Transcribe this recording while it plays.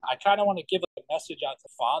I kind of want to give a message out to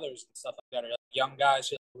fathers and stuff like that, or like young guys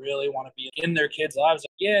who really want to be in their kids' lives.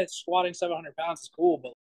 Like, yeah, squatting 700 pounds is cool,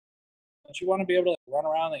 but don't you want to be able to run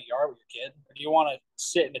around the yard with your kid? Or do you want to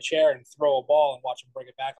sit in a chair and throw a ball and watch him bring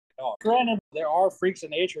it back like a dog? Granted, there are freaks of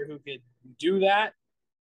nature who could do that,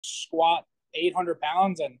 squat 800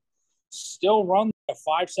 pounds and still run a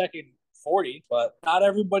 5-second 40, but not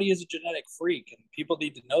everybody is a genetic freak, and people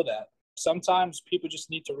need to know that. Sometimes people just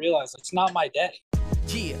need to realize it's not my day.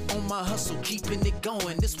 Yeah, on my hustle, keeping it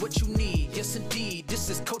going. This what you need. Yes, indeed. This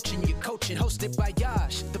is Coaching Your Coaching, hosted by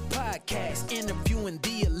Yash, the podcast, interviewing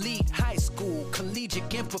the elite high school,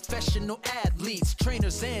 collegiate, and professional athletes,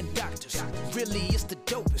 trainers, and doctors. Really, it's the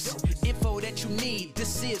dopest info that you need.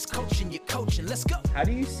 This is Coaching Your Coaching. Let's go. How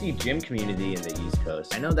do you see gym community in the East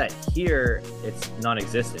Coast? I know that here it's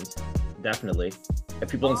non-existent, definitely. If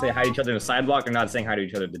people don't say hi to each other on the sidewalk, they're not saying hi to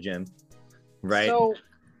each other at the gym, right? So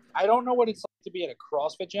I don't know what it's like to be at a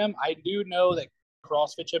CrossFit gym. I do know that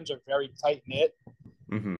CrossFit gyms are very tight knit.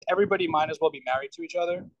 Mm-hmm. Everybody might as well be married to each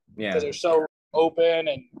other. Yeah, because they're so open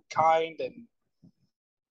and kind. And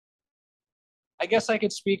I guess I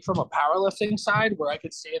could speak from a powerlifting side where I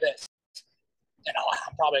could say that, and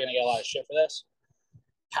I'm probably gonna get a lot of shit for this.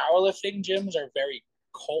 Powerlifting gyms are very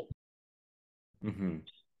cult. Mm-hmm.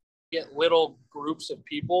 You get little groups of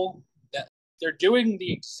people that they're doing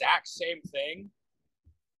the exact same thing.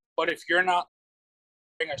 But if you're not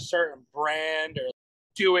doing a certain brand or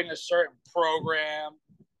doing a certain program,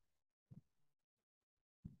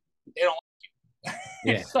 they don't like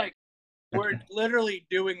you. It's like we're literally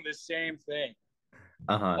doing the same thing.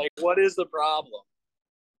 Uh-huh. Like, what is the problem?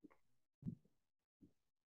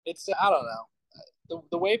 It's, I don't know.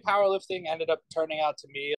 The way powerlifting ended up turning out to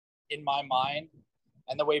me in my mind,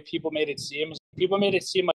 and the way people made it seem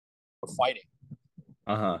like we're fighting.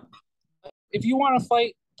 Uh-huh. If you want to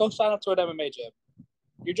fight, don't sign up to an MMA gym.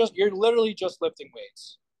 You're literally just lifting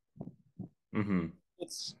weights. Mm-hmm.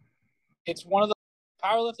 It's one of the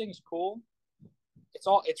powerlifting is cool.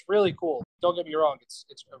 It's really cool. Don't get me wrong. It's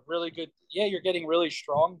a really good. Yeah, you're getting really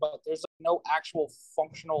strong, but there's no actual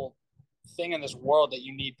functional thing in this world that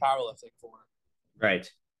you need powerlifting for. Right.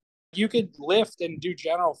 You could lift and do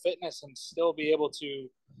general fitness and still be able to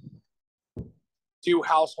do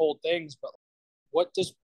household things, but what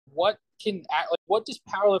does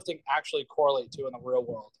powerlifting actually correlate to in the real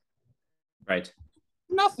world? Right.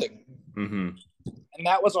 Nothing. Mm-hmm. And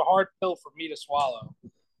that was a hard pill for me to swallow,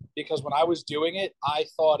 because when I was doing it, I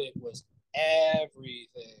thought it was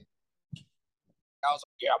everything. I was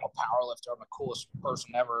like, yeah, I'm a powerlifter. I'm the coolest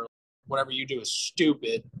person ever. Whatever you do is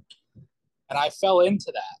stupid. And I fell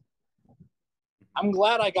into that. I'm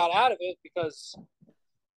glad I got out of it, because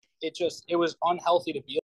it was unhealthy to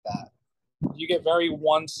be like that. You get very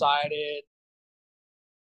one-sided.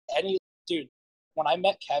 Dude, when I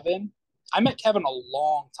met Kevin a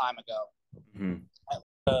long time ago. Mm-hmm. At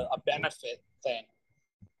a benefit thing.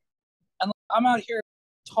 And I'm out here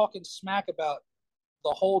talking smack about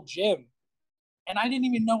the whole gym. And I didn't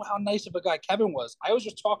even know how nice of a guy Kevin was. I was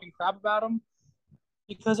just talking crap about him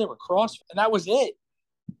because they were CrossFit, and that was it.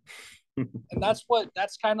 And that's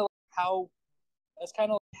kind of how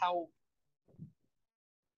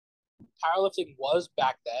powerlifting was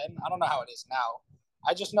back then. I don't know how it is now.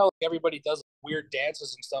 I just know everybody does weird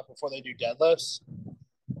dances and stuff before they do deadlifts.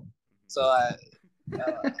 So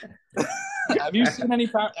have you seen any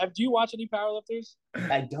do you watch any powerlifters?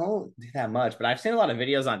 I don't do that much, but I've seen a lot of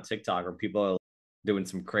videos on TikTok where people are doing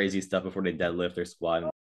some crazy stuff before they deadlift or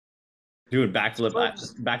squat, doing backflip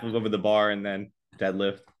over the bar and then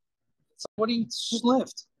deadlift. So what do you just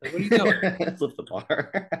lift? Like, what are you doing? Lift the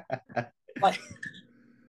bar. Like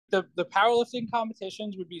the powerlifting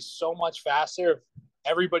competitions would be so much faster if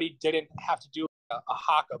everybody didn't have to do a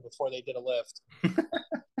haka before they did a lift.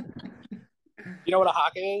 You know what a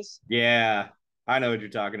haka is? Yeah, I know what you're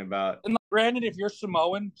talking about. And granted, if you're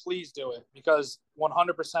Samoan, please do it, because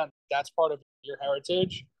 100% that's part of your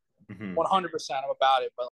heritage. 100% I'm about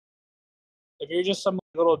it. But if you're just some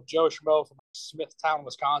little Joe Schmo from Smithtown,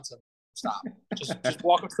 Wisconsin, stop. Just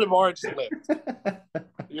walk up to the bar and just lift.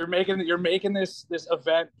 You're making this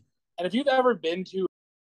event. And if you've ever been to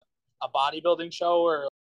a bodybuilding show or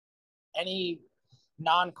any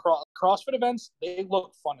non-CrossFit events, they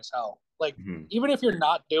look fun as hell. Like, even if you're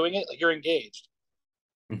not doing it, like, you're engaged.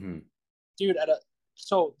 Dude,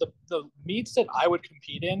 so the meets that I would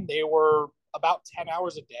compete in, they were about 10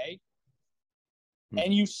 hours a day.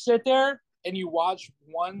 And you sit there and you watch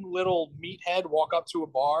one little meathead walk up to a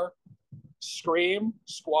bar, scream,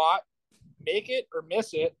 squat, make it or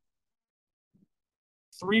miss it.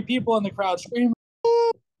 3 people in the crowd scream,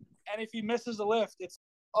 and if he misses a lift, it's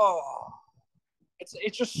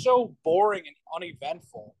it's just so boring and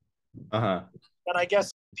uneventful. Uh-huh. That I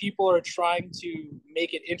guess people are trying to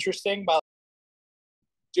make it interesting by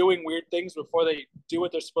doing weird things before they do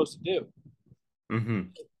what they're supposed to do. Mm-hmm.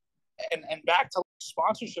 And back to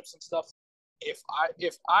sponsorships and stuff.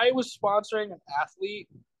 If I was sponsoring an athlete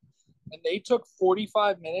and they took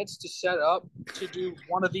 45 minutes to set up to do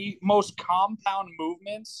one of the most compound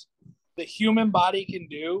movements the human body can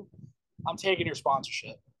do, I'm taking your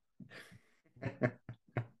sponsorship.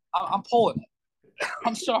 I'm pulling it.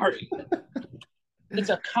 I'm sorry. It's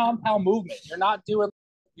a compound movement. You're not doing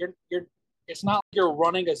it's not like you're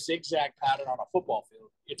running a zigzag pattern on a football field.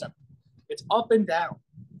 It's up and down.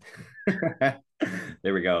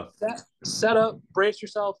 There we go. Set up, brace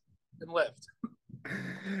yourself, and lift.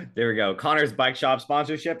 There we go. Connor's Bike Shop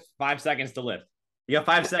sponsorship, 5 seconds to lift. You got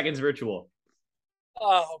 5 seconds ritual.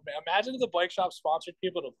 Oh man, imagine if the Bike Shop sponsored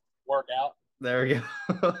people to work out. There we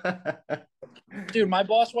go. Dude, my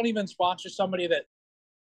boss won't even sponsor somebody that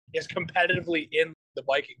is competitively in the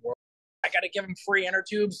biking world. I gotta give him free inner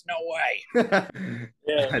tubes? No way.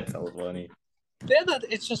 Yeah. That's so funny.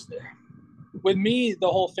 It's just, with me, the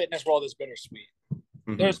whole fitness world is bittersweet.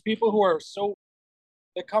 Mm-hmm. There's people who are so,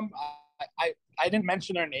 they come, I didn't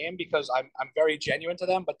mention their name because I'm very genuine to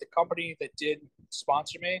them, but the company that did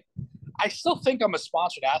sponsor me, I still think I'm a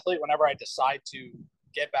sponsored athlete whenever I decide to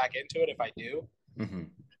get back into it, if I do. Mm-hmm.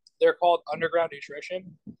 They're called Underground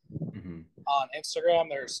Nutrition. Mm-hmm. On Instagram,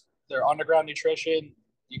 their Underground Nutrition.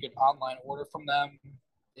 You can online order from them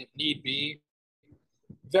if need be.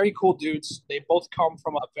 Very cool dudes. They both come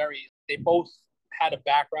from they both had a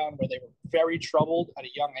background where they were very troubled at a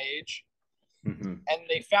young age. Mm-hmm. And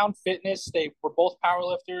they found fitness. They were both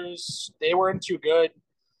powerlifters. They weren't too good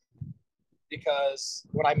because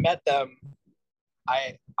when I met them,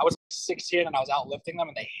 I was 16 and I was out lifting them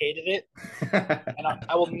and they hated it. And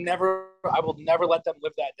I will never let them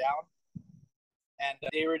live that down. And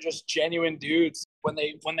they were just genuine dudes. When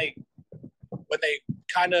they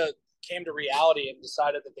kind of came to reality and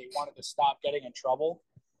decided that they wanted to stop getting in trouble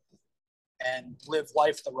and live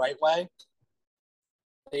life the right way,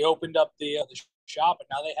 they opened up the shop, and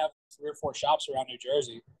now they have 3 or 4 shops around New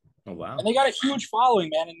Jersey. Oh, wow. And they got a huge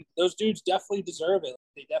following, man, and those dudes definitely deserve it.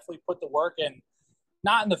 They definitely put the work in,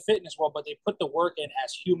 not in the fitness world, but they put the work in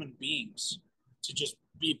as human beings to just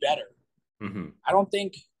be better. Mm-hmm. I don't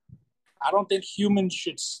think humans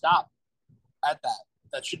should stop at that.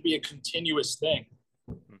 That should be a continuous thing.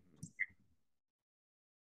 Mm-hmm.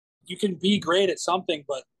 You can be great at something,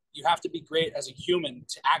 but you have to be great as a human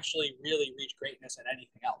to actually really reach greatness at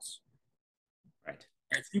anything else. Right.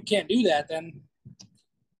 And if you can't do that, then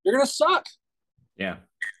you're going to suck. Yeah.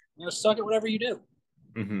 You're going to suck at whatever you do.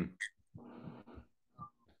 Mm-hmm.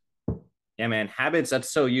 Yeah, man. Habits, that's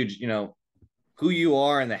so huge. You know, who you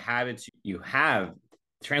are and the habits you have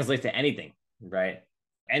translates to anything, right?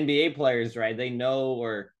 NBA players, right? They know,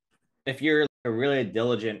 or if you're a really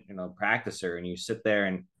diligent, practicer and you sit there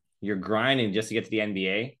and you're grinding just to get to the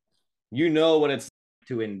NBA, you know what it's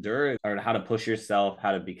to endure or how to push yourself,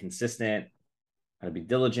 how to be consistent, how to be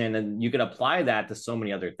diligent. And you could apply that to so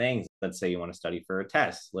many other things. Let's say you want to study for a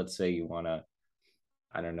test. Let's say you want to,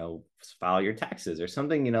 file your taxes or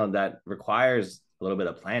something, that requires a little bit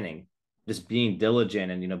of planning. Just being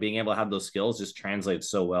diligent and, being able to have those skills just translates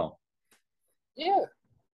so well. Yeah.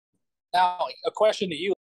 Now, a question to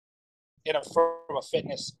you, from a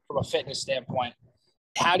fitness standpoint,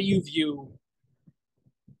 how do you view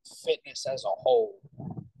fitness as a whole?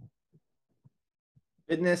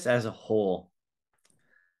 Fitness as a whole.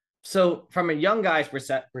 So, from a young guy's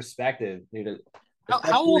perspective,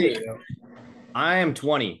 how old are you? I am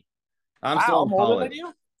 20. I'm wow, still in college. Older than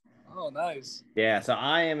you? Oh, nice. Yeah, so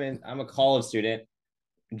I'm a college student,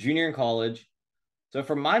 junior in college. So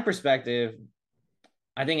from my perspective,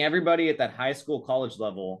 I think everybody at that high school, college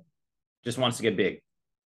level just wants to get big.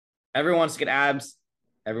 Everyone wants to get abs.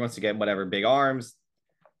 Everyone wants to get whatever, big arms.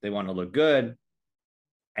 They want to look good.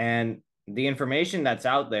 And the information that's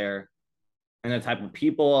out there and the type of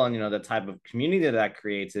people and, the type of community that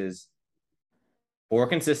creates is for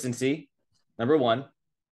consistency, number one.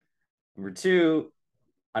 Number two,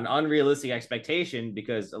 an unrealistic expectation,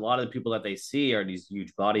 because a lot of the people that they see are these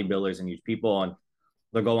huge bodybuilders and huge people, and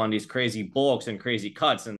they'll go on these crazy bulks and crazy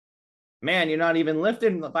cuts. And man, you're not even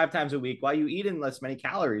lifting 5 times a week. Why are you eating less many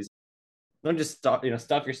calories? Don't just stuff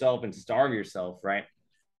yourself and starve yourself, right?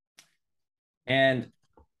 And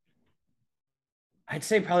I'd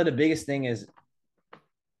say probably the biggest thing is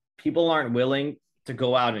people aren't willing to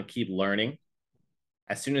go out and keep learning.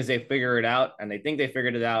 As soon as they figure it out and they think they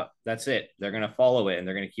figured it out, that's it. They're going to follow it and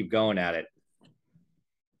they're going to keep going at it.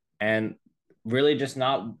 And really just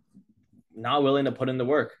not not willing to put in the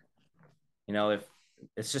work. You know, if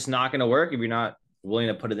it's just not going to work if you're not willing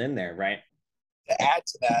to put it in there, right? To add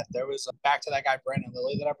to that, there was back to that guy Brandon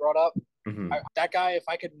Lilly that I brought up. Mm-hmm. That guy, if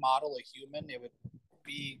I could model a human, it would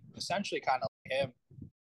be essentially kind of like him.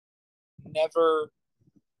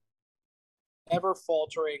 Never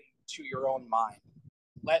faltering to your own mind.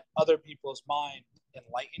 Let other people's mind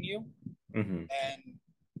enlighten you. Mm-hmm. And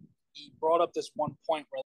he brought up this one point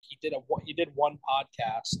where he did one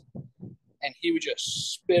podcast, and he would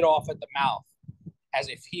just spit off at the mouth as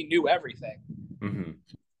if he knew everything. Mm-hmm.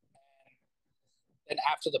 And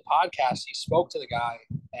after the podcast, he spoke to the guy,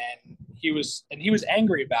 and he was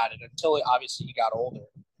angry about it until obviously he got older.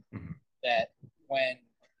 Mm-hmm. That when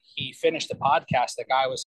he finished the podcast, the guy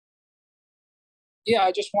was, yeah,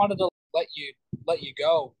 I just wanted to let you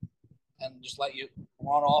go and just let you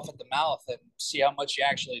run off at the mouth and see how much you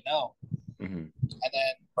actually know. Mm-hmm. And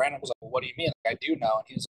then Brandon was like, well, what do you mean? Like, I do know. And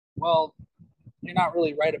he was like, well, you're not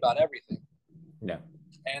really right about everything. Yeah.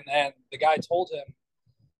 And then the guy told him,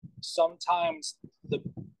 sometimes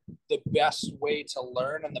the best way to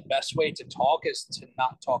learn and the best way to talk is to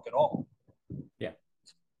not talk at all. Yeah.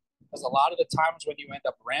 Because a lot of the times when you end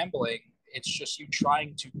up rambling, it's just you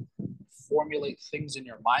trying to formulate things in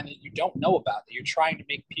your mind that you don't know about, that you're trying to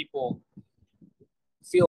make people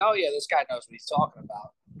feel, oh yeah, this guy knows what he's talking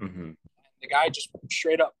about. Mm-hmm. And the guy just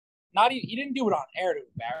straight up, he didn't do it on air to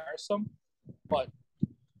embarrass him, but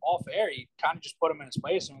off air, he kind of just put him in his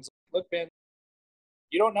place and was like, look, man,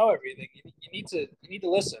 you don't know everything. You need to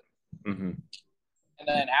listen. Mm-hmm. And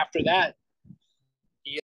then after that,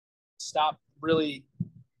 he stopped really,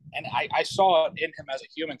 and I saw it in him as a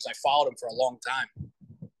human because I followed him for a long time.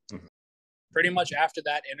 Mm-hmm. Pretty much after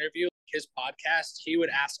that interview, his podcast, he would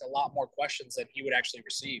ask a lot more questions than he would actually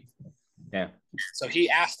receive. Yeah. So he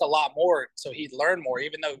asked a lot more, so he'd learn more,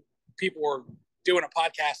 even though people were doing a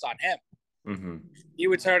podcast on him. Mm-hmm. He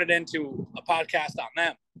would turn it into a podcast on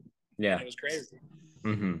them. Yeah. And it was crazy.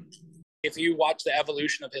 Mm-hmm. If you watch the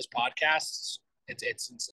evolution of his podcasts,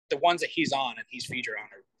 it's the ones that he's on and he's featured on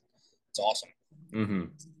are, it's awesome. Mm-hmm.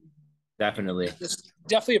 Definitely. It's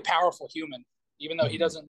definitely a powerful human, even though he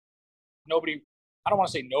doesn't, I don't want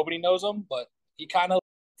to say nobody knows him, but he kind of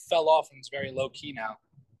fell off and is very low key now.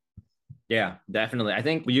 Yeah, definitely. I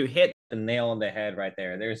think you hit the nail on the head right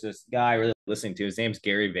there. There's this guy really listening to, his name's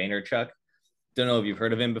Gary Vaynerchuk. Don't know if you've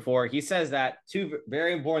heard of him before. He says that two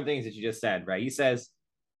very important things that you just said, right? He says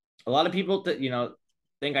a lot of people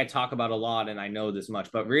think I talk about a lot and I know this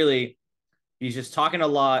much, but really he's just talking a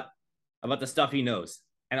lot about the stuff he knows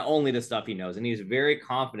and only the stuff he knows. And he's very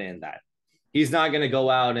confident in that. He's not going to go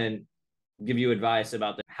out and give you advice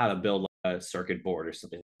about how to build a circuit board or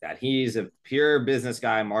something like that. He's a pure business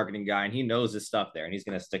guy, marketing guy, and he knows his stuff there and he's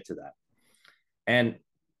going to stick to that. And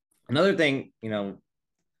another thing,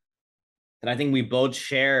 that I think we both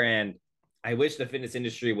share, and I wish the fitness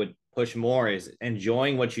industry would push more, is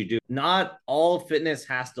enjoying what you do. Not all fitness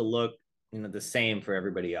has to look, the same for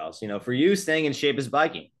everybody else. For you, staying in shape is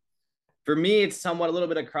biking. For me, it's somewhat a little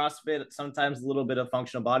bit of CrossFit, sometimes a little bit of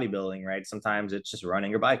functional bodybuilding, right? Sometimes it's just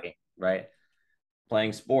running or biking, right?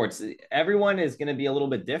 Playing sports. Everyone is going to be a little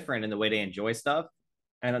bit different in the way they enjoy stuff.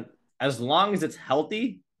 And as long as it's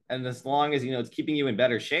healthy and as long as, it's keeping you in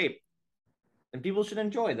better shape, and people should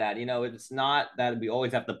enjoy that. It's not that we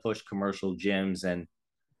always have to push commercial gyms and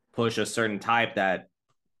push a certain type that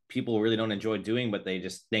people really don't enjoy doing, but they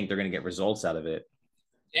just think they're going to get results out of it.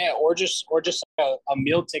 Yeah, or just a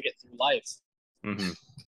meal ticket through life. Mm-hmm.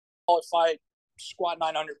 If I squat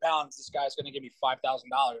 900 pounds, this guy's going to give me $5,000.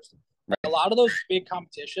 Right. A lot of those big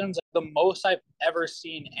competitions, the most I've ever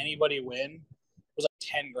seen anybody win was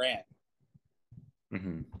like 10 grand.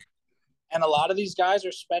 Mm-hmm. And a lot of these guys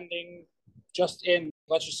are spending just in,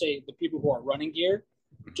 let's just say the people who are running gear,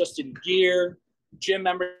 just in gear, gym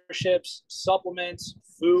memberships, supplements,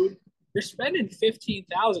 food. You're spending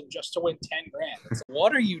 $15,000 just to win 10 grand.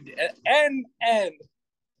 What are you? And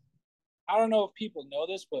I don't know if people know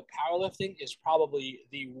this, but powerlifting is probably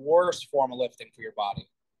the worst form of lifting for your body.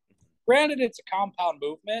 Granted, it's a compound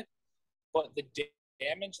movement, but the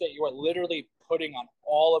damage that you are literally putting on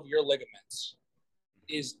all of your ligaments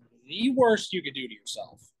is the worst you could do to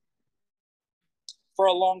yourself for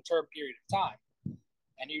a long-term period of time.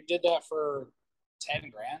 And you did that for 10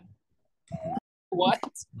 grand. What?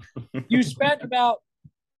 You spent about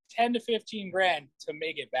 10 to 15 grand to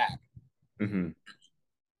make it back. Mm-hmm.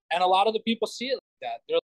 And a lot of the people see it like that.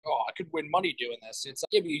 They're like, oh, I could win money doing this. It's like,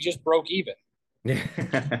 yeah, but you just broke even.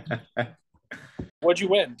 What'd you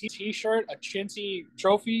win? T-shirt, a chintzy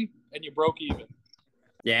trophy, and you broke even.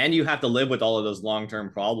 Yeah, and you have to live with all of those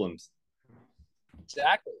long-term problems.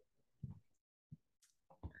 Exactly.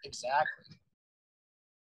 Exactly.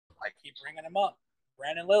 I keep bringing him up.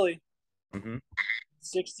 Brandon Lilly,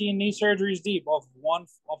 16 knee surgeries deep off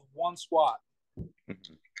one squat.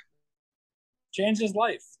 Changed his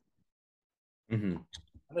life. And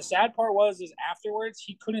the sad part is afterwards,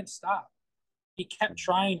 he couldn't stop. He kept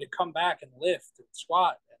trying to come back and lift and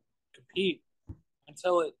squat and compete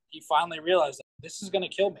until he finally realized that this is going to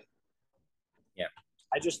kill me. Yeah.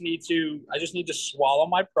 I just need to swallow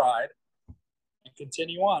my pride and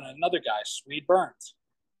continue on. Another guy, Swede Burns.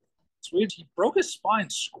 Swede, he broke his spine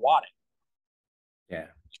squatting. Yeah.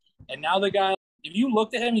 And now the guy, if you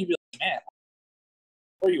looked at him, you'd be like, man,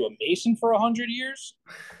 are you a Mason for 100 years?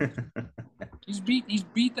 He's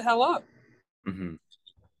beat the hell up. Mm-hmm.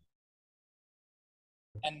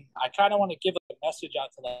 And I kind of want to give a message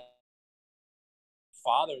out to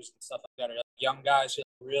fathers and stuff like that, or like young guys who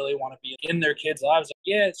really want to be in their kids' lives. Like,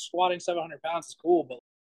 yeah, squatting 700 pounds is cool, but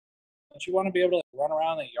don't you want to be able to run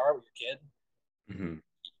around in the yard with your kid? Mm-hmm.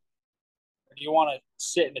 Or do you want to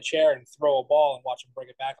sit in a chair and throw a ball and watch him bring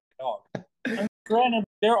it back like a dog? And granted,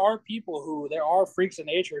 there are freaks of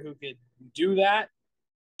nature who could do that,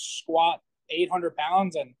 squat 800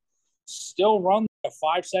 pounds and still run a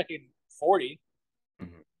 5-second 40.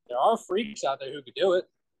 Mm-hmm. There are freaks out there who could do it.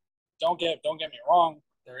 Don't get me wrong.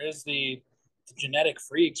 There is the genetic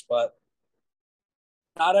freaks, but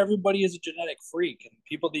not everybody is a genetic freak, and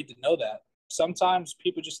people need to know that. Sometimes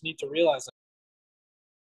people just need to realize that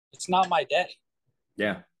it's not my day.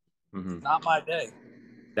 Yeah. Mm-hmm. It's not my day.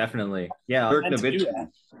 Definitely. Yeah. Dirk Nowitzki.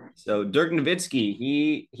 So Dirk Nowitzki,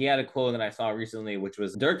 he had a quote that I saw recently, which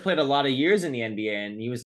was Dirk played a lot of years in the NBA, and he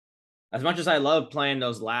was, as much as I love playing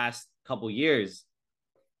those last couple years,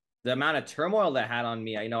 the amount of turmoil that had on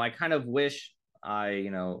me, I kind of wish I,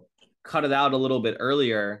 cut it out a little bit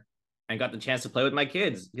earlier and got the chance to play with my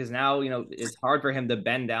kids, because now, it's hard for him to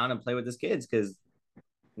bend down and play with his kids because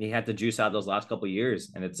he had to juice out those last couple of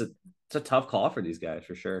years. And it's a tough call for these guys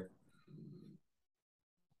for sure.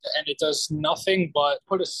 And it does nothing but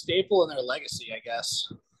put a staple in their legacy, I guess.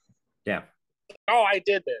 Yeah. Oh, I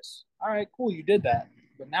did this. All right, cool. You did that.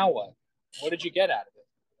 But now what? What did you get out of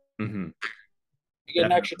it? Mm-hmm. You get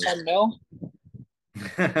an extra 10 mil?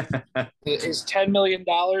 Is $10 million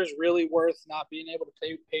really worth not being able to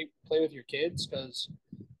play with your kids? Because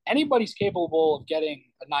anybody's capable of getting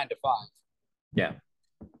a 9 to 5. Yeah.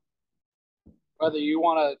 Whether you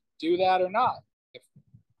want to do that or not. If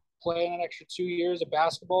playing an extra 2 years of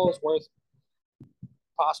basketball is worth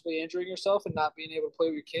possibly injuring yourself and not being able to play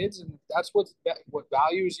with your kids, and that's what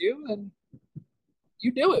values you, then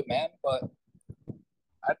you do it, man. But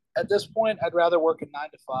at this point, I'd rather work a 9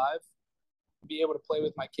 to 5, be able to play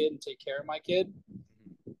with my kid and take care of my kid,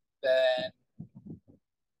 than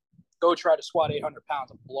go try to squat 800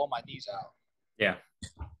 pounds and blow my knees out. Yeah.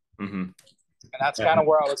 Mm-hmm. And that's kind of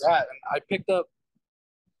where I was at. And I picked up,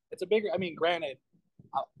 granted,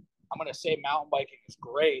 I'm going to say mountain biking is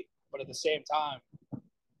great, but at the same time,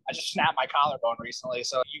 I just snapped my collarbone recently.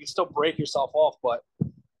 So you can still break yourself off. But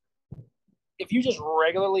if you just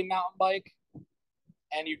regularly mountain bike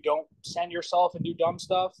and you don't send yourself and do dumb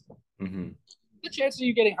stuff, mm-hmm. the chances of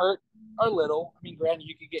you getting hurt are little. Granted,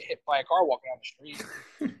 you could get hit by a car walking on the street.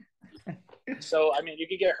 So, you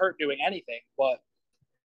could get hurt doing anything, but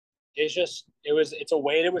it's a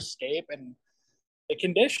way to escape, and the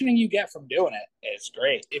conditioning you get from doing it is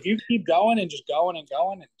great. If you keep going and just going and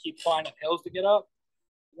going and keep finding hills to get up.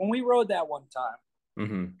 When we rode that one time,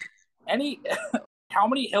 mm-hmm. How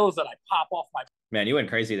many hills did I pop off my? Man, you went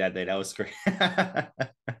crazy that day. That was great. I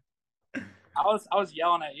was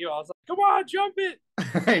yelling at you. I was like, "Come on, jump it!"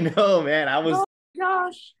 I know, man. Oh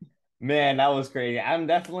gosh, man, that was crazy.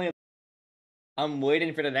 I'm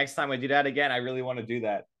waiting for the next time I do that again. I really want to do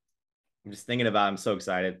that. I'm just thinking about it. I'm so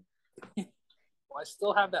excited. Well, I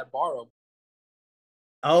still have that borrow.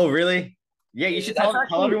 Oh, really? Yeah, you should tell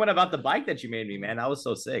everyone about the bike that you made me, man. That was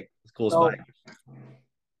so sick. It's cool bike.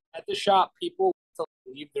 At the shop, people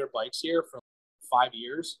leave their bikes here for 5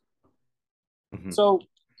 years. Mm-hmm. So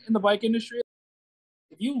in the bike industry,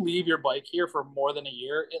 if you leave your bike here for more than a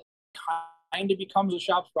year, it kind of becomes a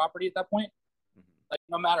shop's property at that point. Like,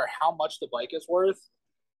 no matter how much the bike is worth,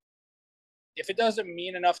 if it doesn't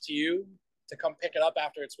mean enough to you to come pick it up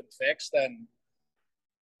after it's been fixed, then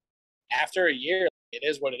after a year, it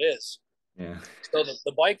is what it is. Yeah. So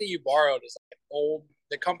the bike that you borrowed is like old.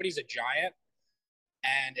 The company's a Giant,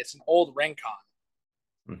 and it's an old Rincon.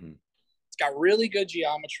 Mm-hmm. It's got really good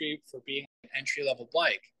geometry for being an entry-level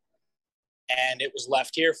bike, and it was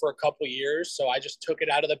left here for a couple years. So I just took it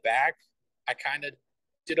out of the back. I kind of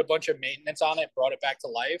did a bunch of maintenance on it, brought it back to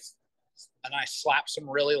life, and I slapped some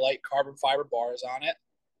really light carbon fiber bars on it.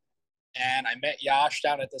 and I met Yash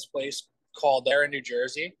down at this place called there in New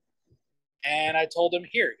Jersey. And I told him,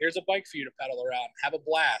 here's a bike for you to pedal around. Have a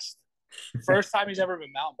blast. First time he's ever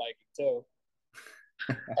been mountain biking, too.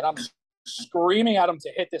 And I'm screaming at him to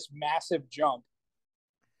hit this massive jump.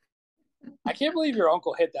 I can't believe your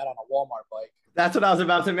uncle hit that on a Walmart bike. That's what I was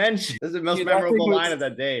about to mention. This is the most memorable line of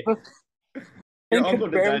that day. Your uncle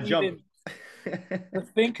did that jump. The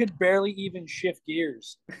thing could barely even shift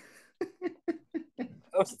gears. That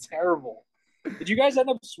was terrible. Did you guys end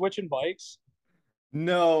up switching bikes?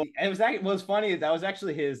 No. And what was funny is that was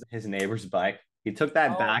actually his neighbor's bike. He took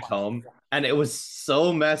that back home and it was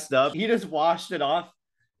so messed up. He just washed it off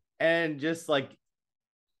and just like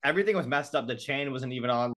everything was messed up. The chain wasn't even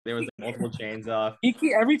on. There was like multiple chains off.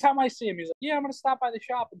 Every time I see him, he's like, yeah, I'm going to stop by the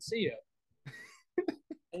shop and see you.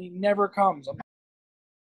 And he never comes.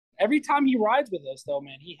 Every time he rides with us, though,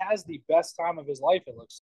 man, he has the best time of his life, it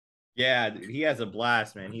looks like. Yeah, he has a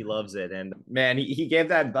blast, man. He loves it. And, man, he gave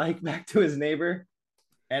that bike back to his neighbor.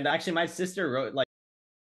 And actually, my sister wrote, like,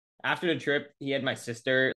 after the trip, he had my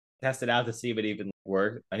sister test it out to see if it even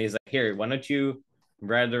worked. And he's like, here, why don't you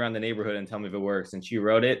ride it around the neighborhood and tell me if it works? And she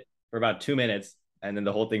rode it for about 2 minutes, and then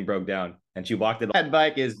the whole thing broke down. And she walked it. That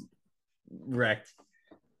bike is wrecked.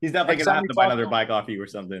 He's definitely going to have to buy another bike off you or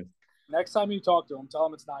something. Next time you talk to him, tell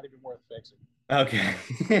him it's not even worth fixing.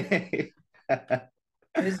 Okay.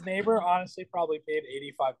 His neighbor honestly probably paid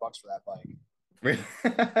 $85 for that bike.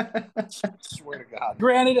 I swear to God.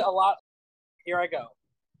 Granted, here I go.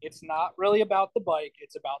 It's not really about the bike.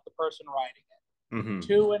 It's about the person riding it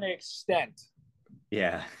to an extent.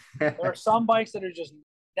 Yeah. There are some bikes that are just,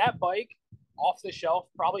 that bike off the shelf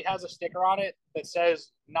probably has a sticker on it that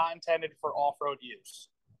says not intended for off-road use.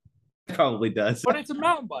 Probably does. But it's a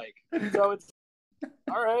mountain bike. So it's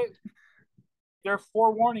all right. They're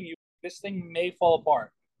forewarning you. This thing may fall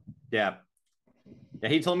apart. Yeah. Yeah,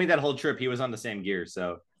 he told me that whole trip he was on the same gear,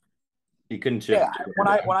 so he couldn't shift. Yeah,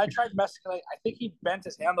 when I tried messing, I think he bent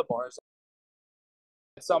his handlebars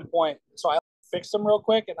at some point. So I fixed them real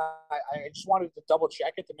quick, and I just wanted to double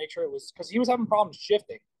check it to make sure it was, because he was having problems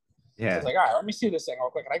shifting. Yeah. So I was like, all right, let me see this thing real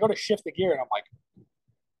quick. And I go to shift the gear, and I'm like,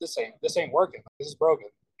 this ain't working. This is broken.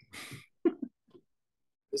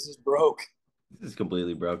 This is broke. This is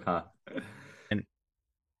completely broke, huh? And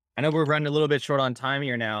I know we're running a little bit short on time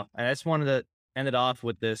here now, and I just wanted to end it off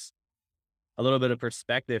with this, a little bit of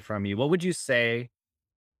perspective from you. What would you say,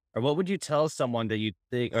 or what would you tell someone that you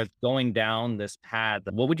think are going down this path?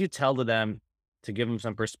 What would you tell to them to give them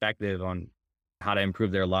some perspective on how to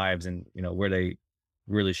improve their lives and, you know, where they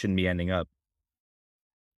really shouldn't be ending up?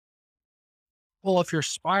 Well, if you're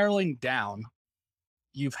spiraling down,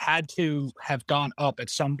 you've had to have gone up at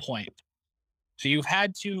some point. So you've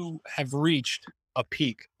had to have reached a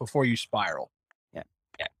peak before you spiral. Yeah.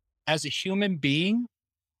 As a human being,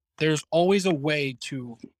 there's always a way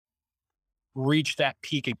to reach that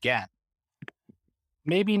peak again.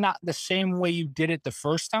 Maybe not the same way you did it the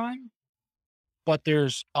first time, but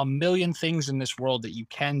there's a million things in this world that you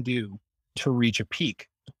can do to reach a peak,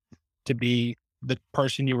 to be the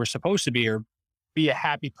person you were supposed to be, or be a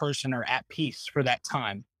happy person or at peace for that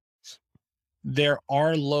time. There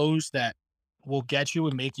are lows that will get you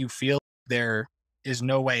and make you feel there is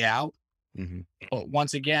no way out. But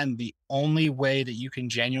once again, the only way that you can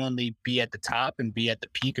genuinely be at the top and be at the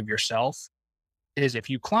peak of yourself is if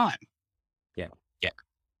you climb. Yeah.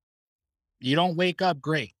 You don't wake up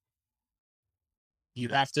great. You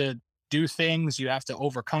have to do things. You have to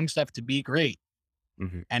overcome stuff to be great.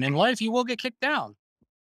 And in life, you will get kicked down.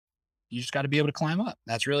 You just got to be able to climb up.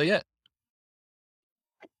 That's really it.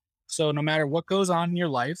 So no matter what goes on in your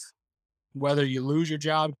life, whether you lose your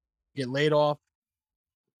job, get laid off,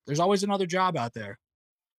 there's always another job out there.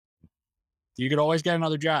 You could always get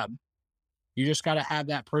another job. You just got to have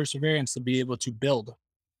that perseverance to be able to build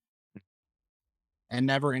and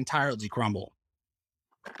never entirely crumble.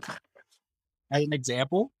 As an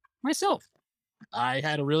example, myself, I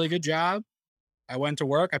had a really good job. I went to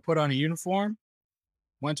work. I put on a uniform,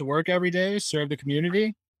 went to work every day, served the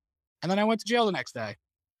community, and then I went to jail the next day.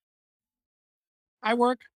 I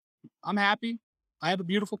work. I'm happy. I have a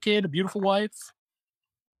beautiful kid, a beautiful wife,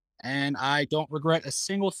 and I don't regret a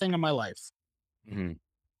single thing in my life. It's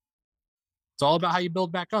all about how you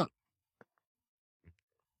build back up.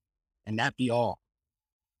 And that be all.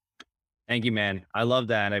 Thank you, man. I love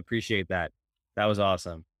that, and I appreciate that. That was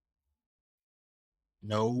awesome.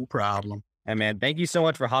 No problem. And man, thank you so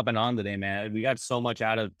much for hopping on today, man. We got so much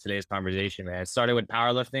out of today's conversation, man. It started with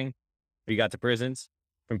powerlifting. We got to prisons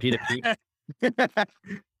from P to P.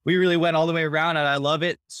 We really went all the way around, and I love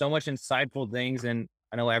it. So much insightful things, and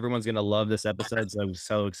I know everyone's going to love this episode, so I'm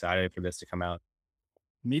so excited for this to come out.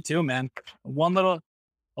 Me too, man. A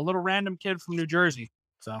little random kid from New Jersey.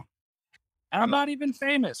 So, and I'm not even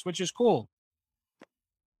famous, which is cool.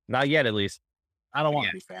 Not yet, at least. I don't want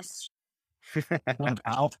to be famous. I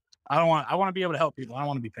want to be able to help people. I don't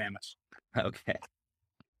want to be famous. Okay.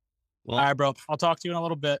 Well, all right, bro. I'll talk to you in a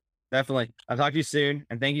little bit. Definitely. I'll talk to you soon.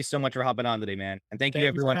 And thank you so much for hopping on today, man. And thank you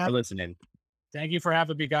everyone for listening. Thank you for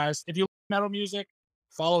having me, guys. If you like metal music,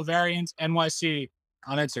 follow Variance NYC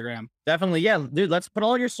on Instagram. Definitely. Yeah, dude, let's put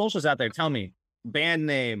all your socials out there. Tell me. Band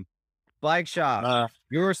name, bike shop,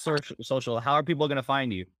 your social. How are people going to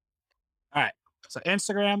find you? All right. So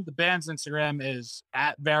Instagram, the band's Instagram is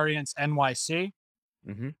 @Variance NYC.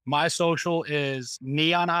 My social is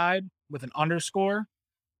Neon-eyed with an underscore.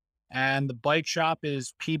 And the bike shop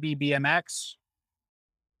is PBBMX.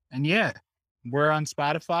 And yeah, we're on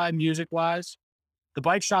Spotify music-wise. The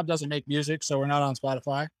bike shop doesn't make music, so we're not on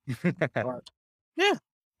Spotify. But yeah,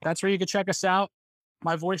 that's where you can check us out.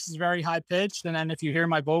 My voice is very high-pitched, and then if you hear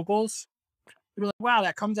my vocals, you'll be like, wow,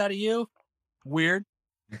 that comes out of you? Weird.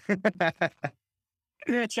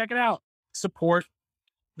 Yeah, check it out. Support.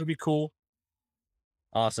 It'll be cool.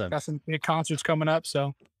 Awesome. Got some big concerts coming up,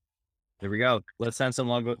 so. There we go. Let's send some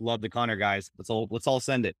love to Connor, guys. Let's all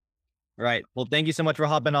send it. All right. Well, thank you so much for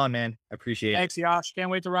hopping on, man. I appreciate it. Thanks, Yash. Can't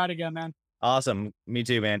wait to ride again, man. Awesome. Me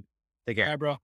too, man. Take care. All right, bro.